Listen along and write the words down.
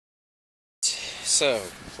So,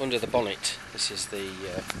 under the bonnet, this is this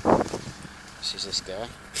guy.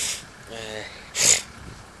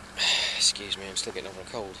 Excuse me, I'm still getting over a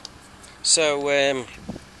cold. So, you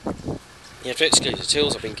have to excuse the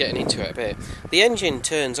tools, I've been getting into it a bit. The engine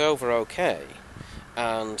turns over okay,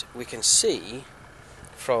 and we can see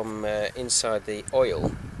from inside the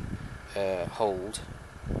oil hold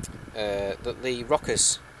that the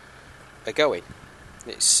rockers are going.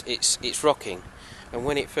 It's rocking, and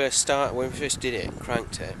when we first did it and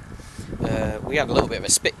cranked it, we had a little bit of a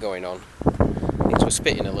spit going on. It was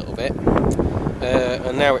spitting a little bit,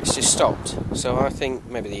 and now it's just stopped. So I think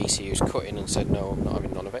maybe the ECU's cut in and said no, I'm not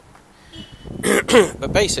having none of it.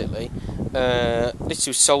 But basically, this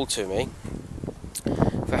was sold to me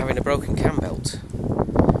for having a broken cam belt,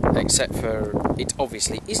 except for it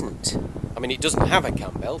obviously isn't. I mean, it doesn't have a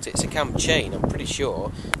cam belt, it's a cam chain, I'm pretty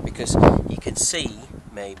sure, because you can see,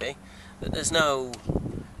 maybe, that there's no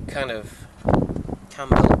kind of cam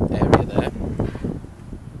belt area there.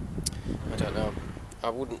 I don't know. I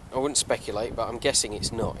wouldn't speculate, but I'm guessing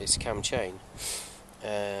it's not. It's a cam chain,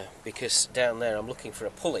 because down there I'm looking for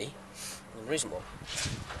a pulley, and there isn't one.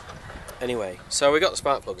 Anyway, so we got the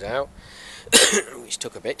spark plugs out, which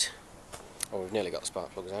took a bit. Or we've nearly got the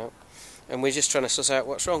spark plugs out, and we're just trying to suss out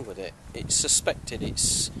what's wrong with it. It's suspected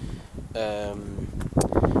it's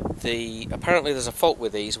apparently there's a fault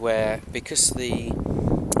with these where, because the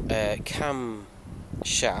cam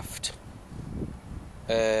shaft,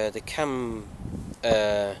 the cam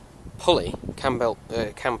pulley, cam belt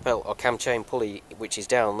or cam chain pulley, which is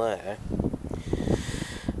down there,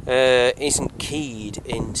 isn't keyed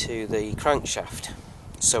into the crankshaft,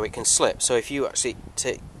 so it can slip. So if you actually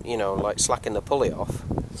like slacken the pulley off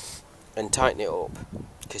and tighten it up,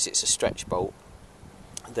 because it's a stretch bolt,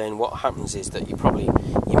 then what happens is that you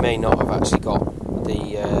may not have actually got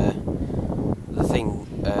the thing.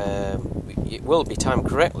 It will be timed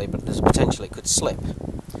correctly, but there's a potential it could slip,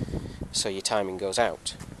 so your timing goes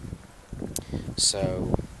out.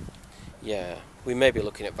 So yeah, we may be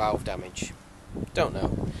looking at valve damage. Don't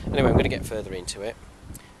know. Anyway, I'm going to get further into it.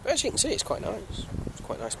 But as you can see, it's quite nice. It's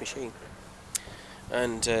quite a nice machine.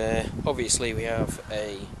 And obviously we have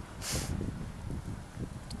a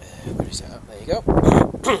where is it at? There you go.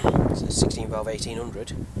 It's a 16 valve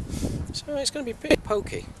 1800. So it's going to be a bit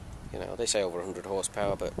pokey. You know, they say over 100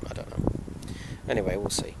 horsepower, but I don't know. Anyway,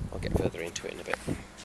 we'll see. I'll get further into it in a bit.